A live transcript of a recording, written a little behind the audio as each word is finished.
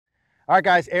All right,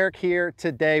 guys, Eric here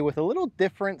today with a little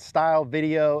different style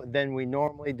video than we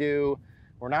normally do.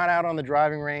 We're not out on the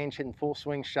driving range hitting full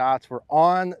swing shots. We're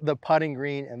on the putting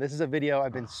green, and this is a video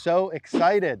I've been so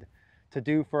excited to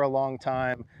do for a long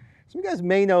time. Some of you guys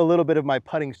may know a little bit of my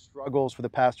putting struggles for the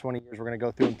past 20 years. We're going to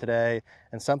go through them today,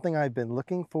 and something I've been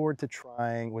looking forward to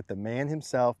trying with the man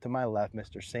himself to my left,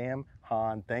 Mr. Sam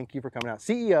Hahn. Thank you for coming out.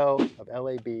 CEO of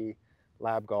L.A.B.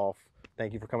 L.A.B. Golf.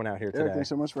 Thank you for coming out here today. Eric, thanks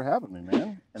so much for having me,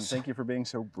 man. And thank you for being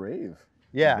so brave.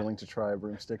 Yeah. Willing to try a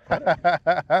broomstick putting.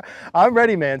 I'm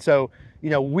ready, man. So,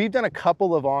 we've done a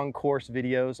couple of on-course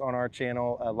videos on our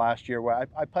channel last year where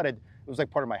I putted. It was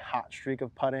like part of my hot streak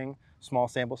of putting, small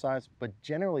sample size. But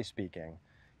generally speaking,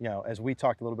 as we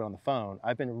talked a little bit on the phone,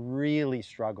 I've been really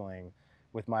struggling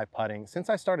with my putting since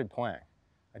I started playing.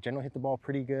 I generally hit the ball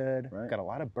pretty good. Right. Got a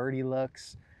lot of birdie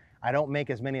looks. I don't make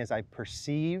as many as I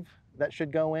perceive that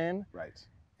should go in. Right.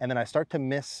 And then I start to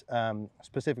miss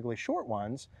specifically short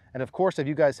ones. And of course, if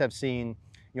you guys have seen,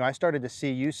 I started to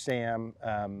see you, Sam,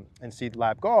 and see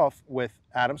L.A.B. Golf with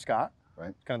Adam Scott.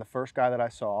 Right. Kind of the first guy that I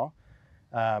saw.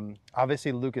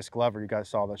 Obviously, Lucas Glover, you guys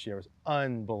saw this year, was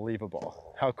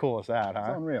unbelievable. How cool is that, huh?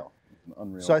 It's unreal.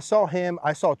 Unreal. So I saw him.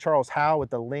 I saw Charles Howe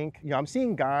with the link. I'm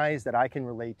seeing guys that I can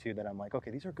relate to that I'm like,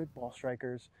 okay, these are good ball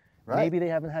strikers. Right. Maybe they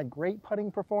haven't had great putting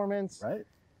performance. Right.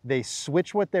 They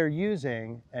switch what they're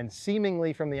using, and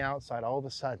seemingly from the outside, all of a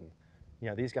sudden,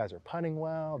 these guys are putting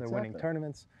well, they're winning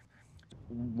tournaments.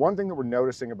 One thing that we're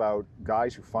noticing about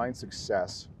guys who find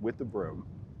success with the broom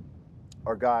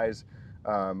are guys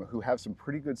who have some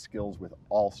pretty good skills with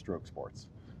all stroke sports.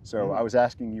 So I was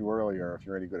asking you earlier if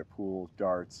you're any good at pool,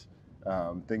 darts,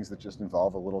 things that just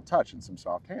involve a little touch and some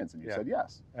soft hands, and you said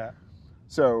yes. Yeah.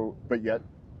 So, but yet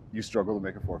you struggle to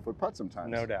make a 4-foot putt sometimes.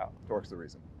 No doubt. Torque's the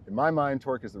reason. In my mind,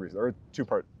 torque is the reason, or a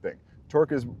two-part thing.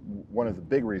 Torque is one of the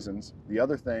big reasons. The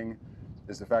other thing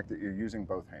is the fact that you're using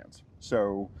both hands.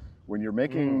 So when you're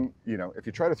making, if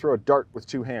you try to throw a dart with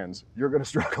two hands, you're going to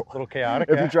struggle. A little chaotic.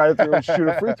 If you try to shoot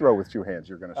a free throw with two hands,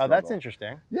 you're going to struggle. Oh, that's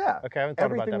interesting. Yeah. Okay, I haven't thought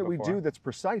Everything about that we before. do that's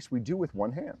precise, we do with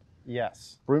one hand.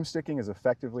 Yes. Broomsticking is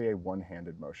effectively a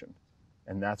one-handed motion.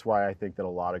 And that's why I think that a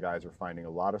lot of guys are finding a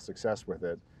lot of success with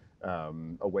it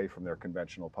away from their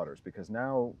conventional putters, because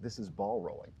now this is ball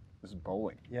rolling. This is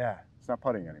bowling. Yeah. It's not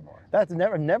putting anymore. That's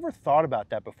never thought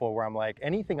about that before, where I'm like,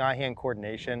 anything eye-hand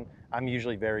coordination, I'm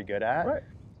usually very good at. Right.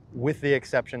 With the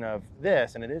exception of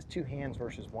this, and it is two hands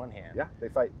versus one hand. Yeah, they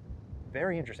fight.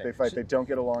 Very interesting. They fight. They don't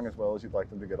get along as well as you'd like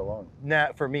them to get along.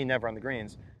 For me, never on the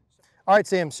greens. All right,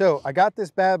 Sam, so I got this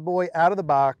bad boy out of the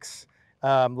box.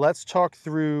 Let's talk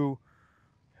through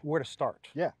where to start.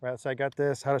 Yeah. Right, so I got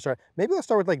this, how to start. Maybe let's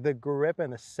start with like the grip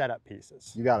and the setup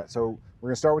pieces. You got it. So we're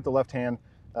gonna start with the left hand.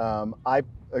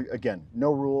 Again,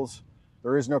 no rules.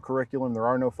 There is no curriculum. There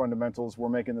are no fundamentals. We're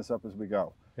making this up as we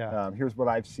go. Yeah. Here's what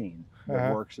I've seen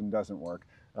that works and doesn't work.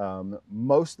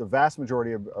 The vast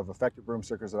majority of effective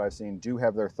broomstickers that I've seen do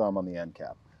have their thumb on the end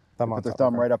cap. Put their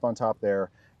thumb right up on top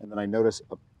there, and then I notice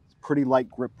a pretty light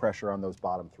grip pressure on those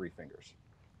bottom three fingers.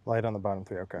 Light on the bottom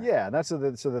three, okay. Yeah, and that's so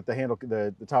that the handle,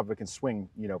 the top of it can swing,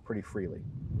 pretty freely.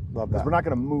 Love Because that. we're not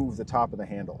going to move the top of the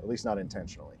handle, at least not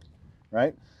intentionally,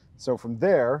 right? So from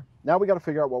there, now we got to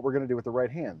figure out what we're going to do with the right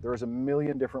hand. There's a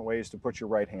million different ways to put your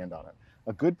right hand on it.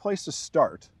 A good place to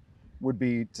start would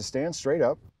be to stand straight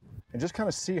up and just kind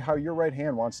of see how your right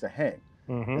hand wants to hang.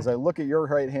 As I look at your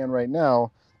right hand right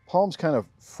now, palm's kind of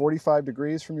 45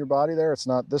 degrees from your body there. It's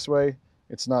not this way.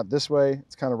 It's not this way.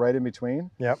 It's kind of right in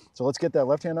between. Yep. So let's get that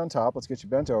left hand on top. Let's get you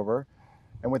bent over.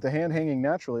 And with the hand hanging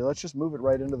naturally, let's just move it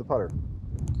right into the putter.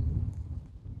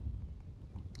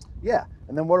 Yeah,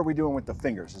 and then what are we doing with the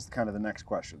fingers is kind of the next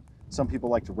question. Some people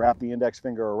like to wrap the index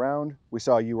finger around. We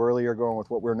saw you earlier going with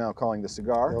what we're now calling the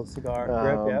cigar. The old cigar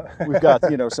grip, yeah. We've got,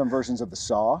 some versions of the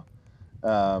saw,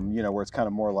 where it's kind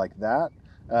of more like that.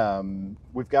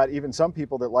 We've got even some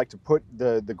people that like to put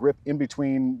the grip in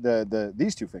between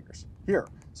these two fingers here.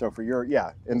 So for your,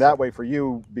 and that way for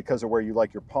you, because of where you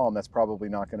like your palm, that's probably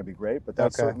not going to be great, but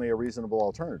that's certainly a reasonable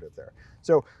alternative there.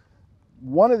 So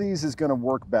one of these is going to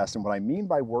work best. And what I mean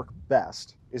by work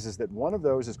best is that one of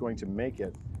those is going to make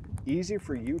it easy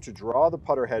for you to draw the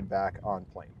putter head back on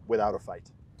plane without a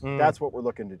fight. That's what we're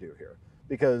looking to do here.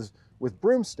 Because with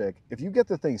broomstick, if you get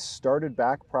the thing started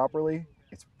back properly,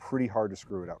 it's pretty hard to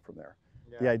screw it up from there.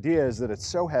 Yeah. The idea is that it's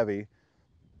so heavy,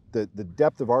 the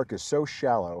depth of arc is so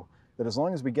shallow, that as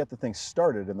long as we get the thing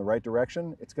started in the right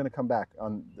direction, it's going to come back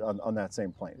on that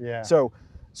same plane. Yeah.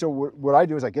 So what I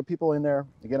do is I get people in there,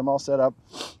 I get them all set up,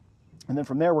 and then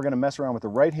from there we're going to mess around with the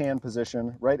right hand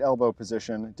position, right elbow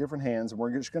position, different hands, and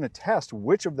we're just going to test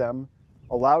which of them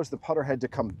allows the putter head to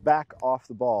come back off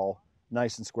the ball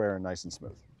nice and square and nice and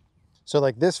smooth. So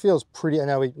like this feels pretty, I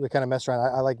know we kind of messed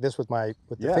around. I like this with the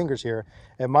Yeah. fingers here.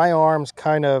 And my arm's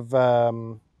kind of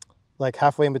like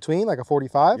halfway in between, like a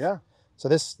 45. Yeah. So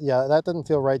this, yeah, that doesn't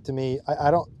feel right to me. I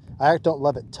don't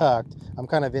love it tucked. I'm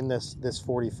kind of in this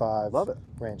 45 Love it.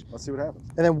 range. Let's see what happens.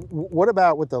 And then what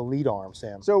about with the lead arm,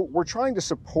 Sam? So we're trying to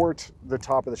support the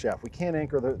top of the shaft. We can't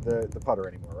anchor the putter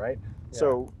anymore, right? Yeah.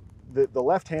 So the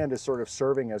left hand is sort of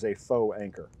serving as a faux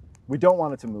anchor. We don't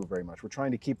want it to move very much. We're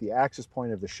trying to keep the axis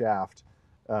point of the shaft,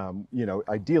 you know,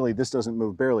 ideally this doesn't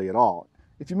move barely at all.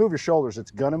 If you move your shoulders,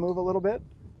 it's gonna move a little bit,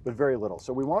 but very little.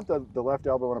 So we want the left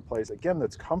elbow in a place, again,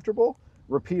 that's comfortable,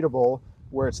 repeatable,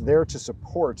 where it's there to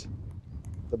support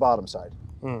the bottom side.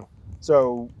 Mm.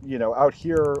 So, you know, out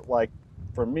here, like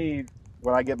for me,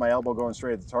 when I get my elbow going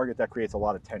straight at the target, that creates a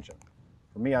lot of tension.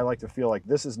 For me, I like to feel like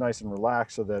this is nice and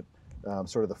relaxed so that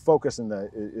sort of the focus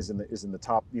is in the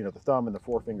top, you know, the thumb and the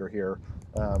forefinger here,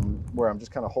 where I'm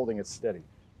just kind of holding it steady.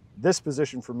 This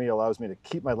position for me allows me to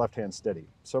keep my left hand steady.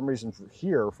 For some reason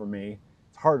here for me,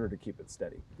 it's harder to keep it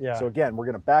steady. Yeah. So again, we're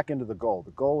going to back into the goal.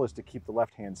 The goal is to keep the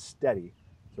left hand steady.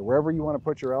 So wherever you want to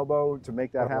put your elbow to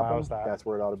make that happen, that's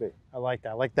where it ought to be. I like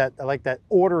that. I like that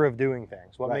order of doing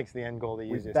things. What Right. makes the end goal the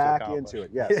easiest Back to accomplish. into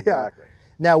it. Yes, Yeah. exactly.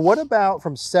 Now, what about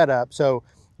from setup? So,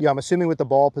 yeah, I'm assuming with the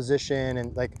ball position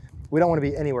and like we don't want to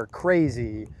be anywhere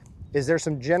crazy. Is there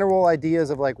some general ideas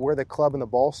of like where the club and the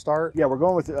ball start? Yeah, we're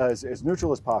going with as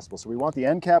neutral as possible. So we want the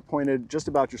end cap pointed just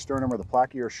about your sternum or the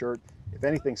plaque of your shirt. If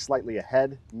anything, slightly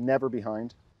ahead, never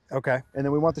behind. Okay. And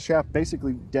then we want the shaft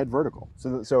basically dead vertical.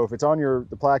 So if it's on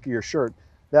the plaque of your shirt,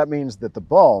 that means that the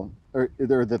ball, or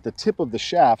that the tip of the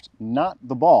shaft, not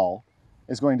the ball,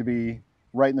 is going to be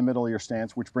right in the middle of your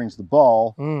stance, which brings the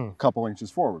ball a couple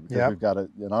inches forward because we've got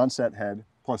an onset head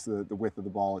plus the width of the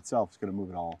ball itself is going to move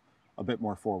it all a bit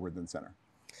more forward than center.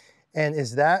 And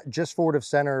is that just forward of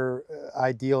center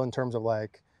ideal in terms of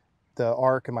like the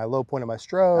arc and my low point of my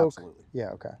stroke? Absolutely. Yeah,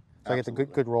 okay. So I get the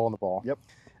good roll on the ball. Yep.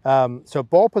 So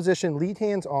ball position, lead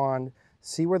hands on,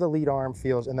 see where the lead arm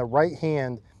feels, and the right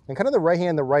hand, and kind of the right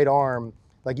hand, the right arm,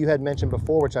 like you had mentioned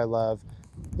before, which I love.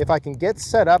 If I can get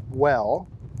set up well,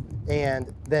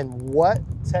 and then what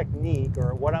technique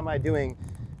or what am I doing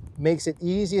makes it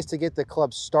easiest to get the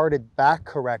club started back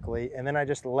correctly, and then I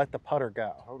just let the putter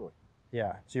go. Totally.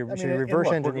 Yeah, so you're, I mean, reverse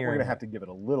look, engineering. We're going to have to give it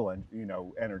a little, you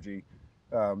know, energy,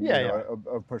 Yeah,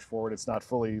 a push forward. It's not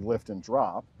fully lift and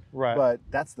drop, Right. but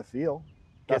that's the feel.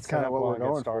 That's kind of what we're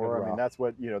going for. I well. mean, that's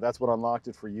what, you know, that's what unlocked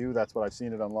it for you. That's what I've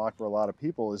seen it unlock for a lot of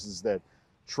people is that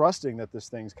trusting that this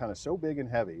thing's kind of so big and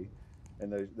heavy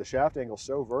and the shaft angle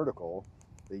so vertical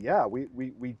that, yeah, we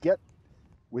get,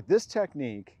 with this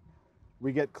technique,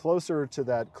 we get closer to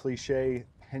that cliche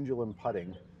pendulum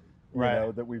putting, you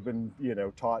know, that we've been, you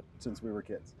know, taught since we were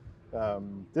kids.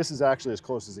 This is actually as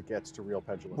close as it gets to real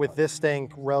pendulum With putting. this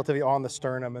staying relatively on the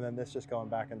sternum and then this just going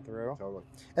back and through. Totally.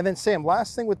 And then Sam,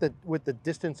 last thing with the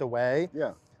distance away,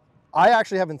 Yeah. I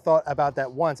actually haven't thought about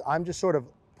that once. I'm just sort of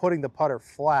putting the putter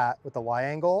flat with the Y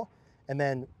angle and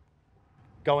then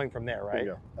going from there, right? There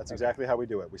you go. That's exactly how we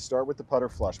do it. We start with the putter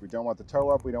flush. We don't want the toe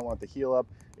up. We don't want the heel up.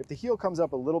 If the heel comes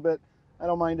up a little bit, I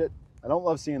don't mind it. I don't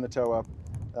love seeing the toe up.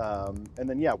 And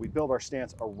then, yeah, we build our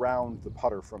stance around the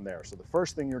putter from there. So the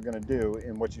first thing you're going to do,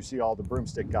 and what you see all the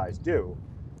broomstick guys do,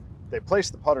 they place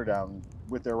the putter down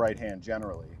with their right hand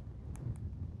generally,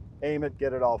 aim it,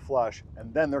 get it all flush,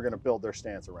 and then they're going to build their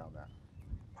stance around that.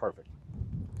 Perfect.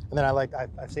 And then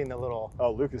I've seen the little...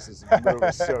 Oh, Lucas's move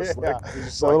is so slick. Yeah. He's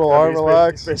just The little arm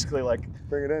relax. Basically like,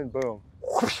 Bring it in, boom.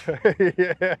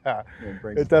 yeah.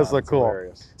 It does look cool.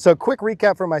 Hilarious. So quick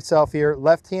recap for myself here.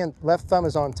 Left thumb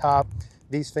is on top.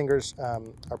 These fingers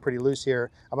are pretty loose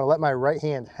here. I'm gonna let my right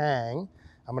hand hang.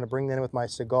 I'm gonna bring that in with my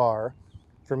cigar.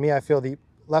 For me, I feel the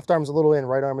left arm's a little in,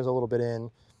 right arm is a little bit in.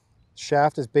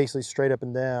 Shaft is basically straight up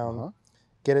and down.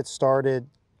 Get it started,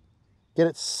 get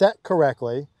it set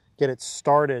correctly, get it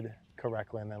started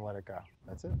correctly, and then let it go.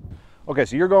 That's it. Okay,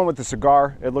 so you're going with the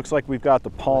cigar. It looks like we've got the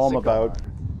palm about,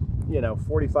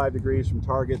 45 degrees from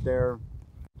target there.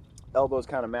 Elbows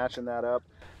kind of matching that up.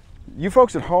 You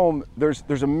folks at home, there's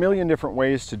a million different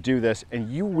ways to do this, and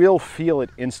you will feel it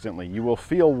instantly. You will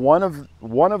feel one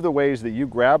of the ways that you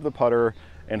grab the putter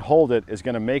and hold it is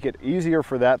going to make it easier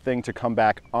for that thing to come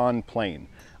back on plane.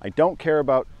 I don't care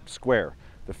about square.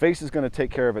 The face is going to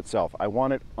take care of itself. I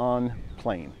want it on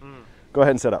plane. Go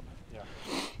ahead and set up. Yeah.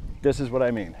 This is what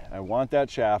I mean. I want that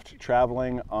shaft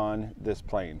traveling on this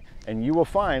plane. And you will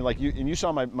find, like you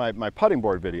saw my putting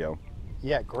board video.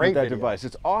 Yeah, great that video. device.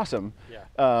 It's awesome.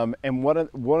 Yeah. And one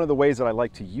of the ways that I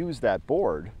like to use that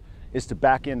board is to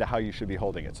back into how you should be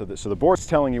holding it. So the board's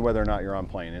telling you whether or not you're on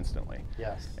plane instantly.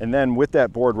 Yes. And then with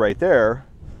that board right there,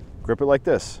 grip it like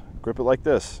this. grip it like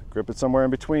this, grip it somewhere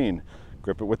in between,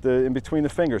 grip it with in between the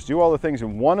fingers, do all the things,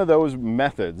 and one of those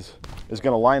methods is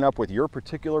going to line up with your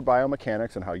particular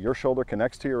biomechanics and how your shoulder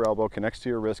connects to your elbow, connects to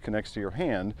your wrist, connects to your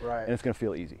hand, right. And it's going to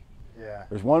feel easy. Yeah.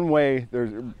 There's one way,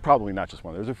 there's probably not just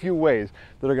one, there's a few ways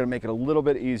that are going to make it a little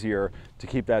bit easier to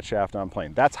keep that shaft on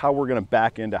plane. That's how we're going to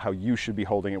back into how you should be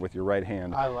holding it with your right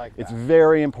hand. I like that. It's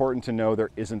very important to know there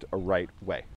isn't a right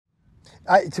way.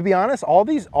 To be honest, all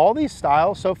these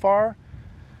styles so far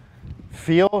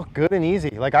feel good and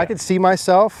easy. Like I could see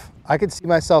myself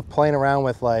playing around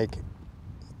with like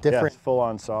different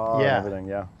full-on saw and everything,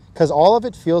 yeah. Because all of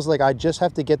it feels like I just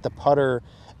have to get the putter,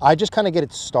 I just kind of get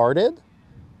it started.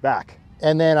 Back.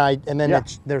 And then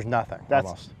there's nothing.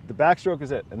 That's the backstroke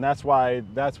is it. And that's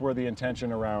where the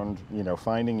intention around, you know,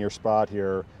 finding your spot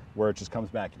here where it just comes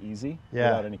back easy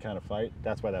without any kind of fight.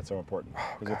 That's why that's so important.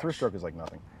 Because the through stroke is like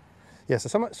nothing. Yeah, so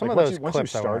some like of those once you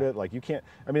start it, like you can't,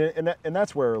 I mean, and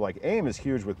that's where like aim is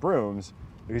huge with brooms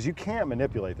because you can't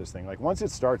manipulate this thing. Like once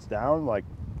it starts down, like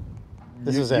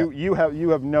you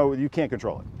can't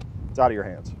control it. It's out of your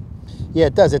hands. Yeah,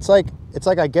 it does. It's like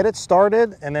I get it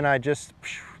started and then I just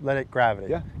let it gravity.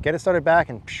 Yeah. Get it started back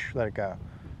and let it go.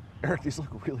 Eric, these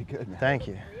look really good, man. Thank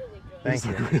you. Thank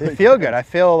you. Really They feel good. I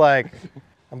feel like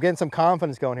I'm getting some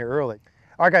confidence going here early.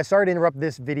 All right, guys, sorry to interrupt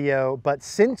this video, but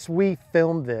since we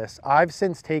filmed this, I've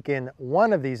since taken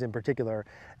one of these in particular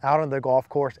out on the golf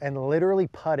course and literally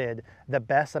putted the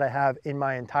best that I have in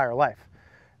my entire life.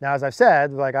 Now, as I've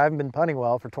said, like I haven't been putting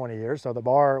well for 20 years, so the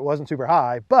bar wasn't super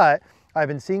high, but I've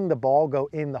been seeing the ball go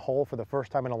in the hole for the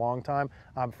first time in a long time.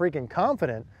 I'm freaking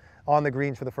confident on the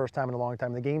greens for the first time in a long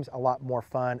time. The game's a lot more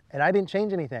fun, and I didn't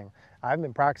change anything. I've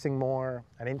been practicing more.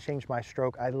 I didn't change my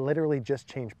stroke. I literally just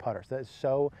changed putters. That is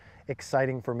so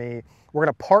exciting for me. We're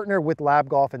gonna partner with L.A.B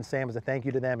Golf and Sam as a thank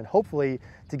you to them, and hopefully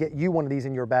to get you one of these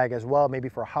in your bag as well, maybe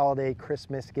for a holiday,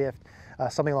 Christmas gift,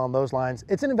 something along those lines.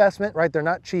 It's an investment, right? They're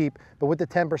not cheap, but with the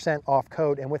 10% off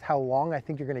code and with how long I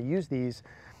think you're gonna use these,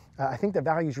 I think the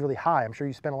value is really high. I'm sure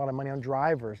you spend a lot of money on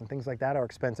drivers and things like that are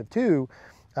expensive too,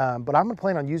 but I'm gonna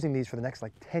plan on using these for the next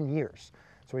like 10 years.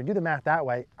 So when you do the math that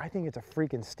way, I think it's a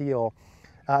freaking steal.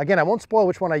 Again, I won't spoil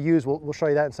which one I use. We'll show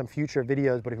you that in some future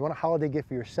videos, but if you want a holiday gift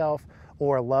for yourself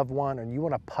or a loved one and you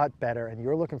want to putt better and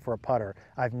you're looking for a putter,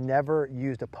 I've never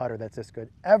used a putter that's this good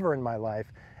ever in my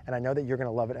life, and I know that you're going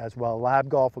to love it as well. L.A.B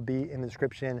Golf will be in the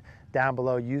description down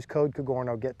below. Use code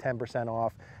Cogorno, get 10%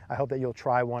 off. I hope that you'll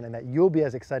try one and that you'll be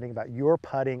as excited about your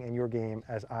putting and your game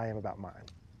as I am about mine.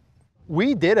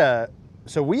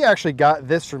 So we actually got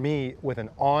this for me with an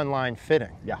online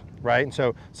fitting. Yeah. Right? And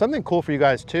so something cool for you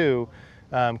guys too,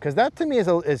 because that to me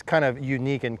is kind of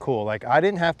unique and cool. Like I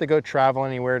didn't have to go travel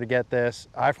anywhere to get this.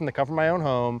 From the comfort of my own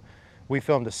home, we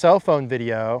filmed a cell phone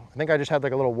video. I think I just had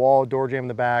like a little wall door jam in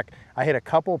the back. I hit a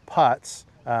couple putts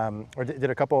or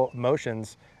did a couple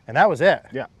motions and that was it.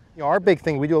 Yeah. You know, our big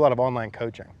thing, we do a lot of online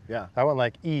coaching. Yeah. I want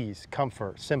like ease,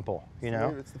 comfort, simple, you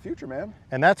know? It's the future, man.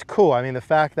 And that's cool. I mean, the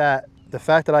fact that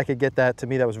I could get that, to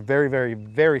me, that was a very, very,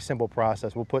 very simple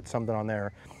process. We'll put something on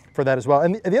there for that as well.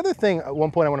 And the other thing,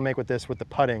 one point I want to make with this, with the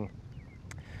putting,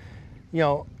 you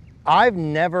know, I've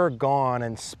never gone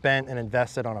and spent and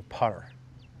invested on a putter,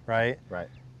 right? Right.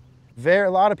 A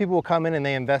lot of people will come in and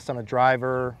they invest on a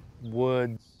driver,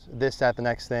 woods, this, that, the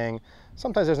next thing.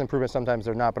 Sometimes there's improvement, sometimes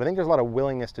there's not, but I think there's a lot of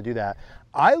willingness to do that.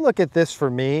 I look at this for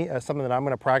me as something that I'm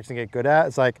going to practice and get good at.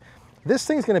 It's like, this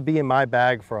thing's going to be in my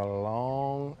bag for a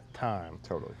long time.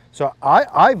 Totally. So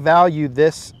I value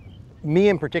this, me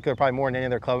in particular, probably more than any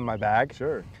other club in my bag.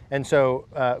 Sure. And so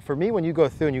for me, when you go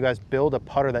through and you guys build a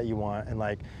putter that you want, and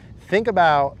like, think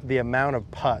about the amount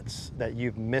of putts that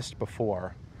you've missed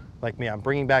before. Like me, I'm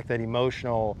bringing back that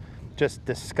emotional just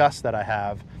disgust that I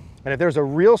have. And if there's a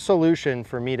real solution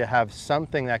for me to have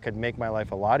something that could make my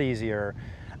life a lot easier,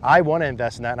 I want to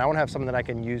invest in that, and I want to have something that I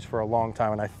can use for a long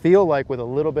time. And I feel like with a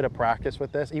little bit of practice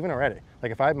with this, even already,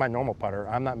 like if I have my normal putter,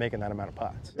 I'm not making that amount of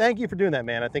putts. Thank you for doing that,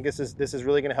 man. I think this is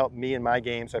really going to help me in my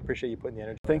game, so I appreciate you putting the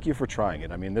energy. Thank you for trying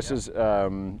it. I mean, this is,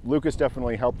 Lucas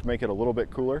definitely helped make it a little bit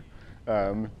cooler.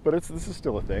 But this is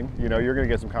still a thing. You know, you're going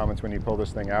to get some comments when you pull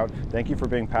this thing out. Thank you for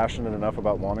being passionate enough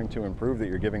about wanting to improve that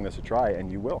you're giving this a try,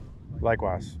 and you will.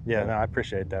 Likewise. Yeah, no, I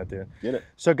appreciate that, dude. Get it.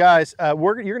 So guys,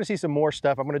 you're going to see some more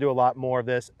stuff. I'm going to do a lot more of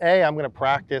this. I'm going to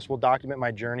practice. We'll document my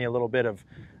journey a little bit of,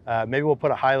 maybe we'll put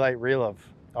a highlight reel of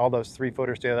all those 3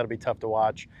 footers together. That'll be tough to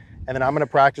watch. And then I'm going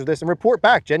to practice this and report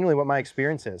back genuinely what my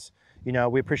experience is. You know,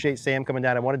 we appreciate Sam coming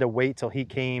down. I wanted to wait till he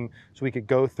came so we could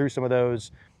go through some of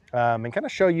those and kind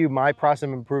of show you my process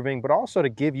of improving, but also to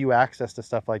give you access to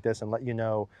stuff like this and let you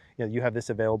know, you have this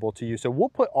available to you. So we'll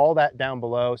put all that down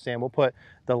below, Sam. We'll put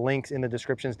the links in the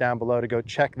descriptions down below to go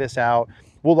check this out.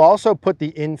 We'll also put the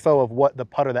info of what the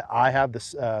putter that I have,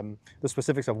 the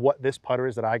specifics of what this putter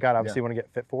is that I got. Obviously, want to get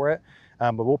fit for it,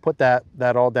 but we'll put that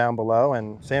all down below.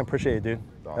 And Sam, appreciate it, dude.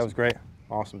 Awesome. That was great.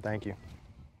 Awesome. Thank you.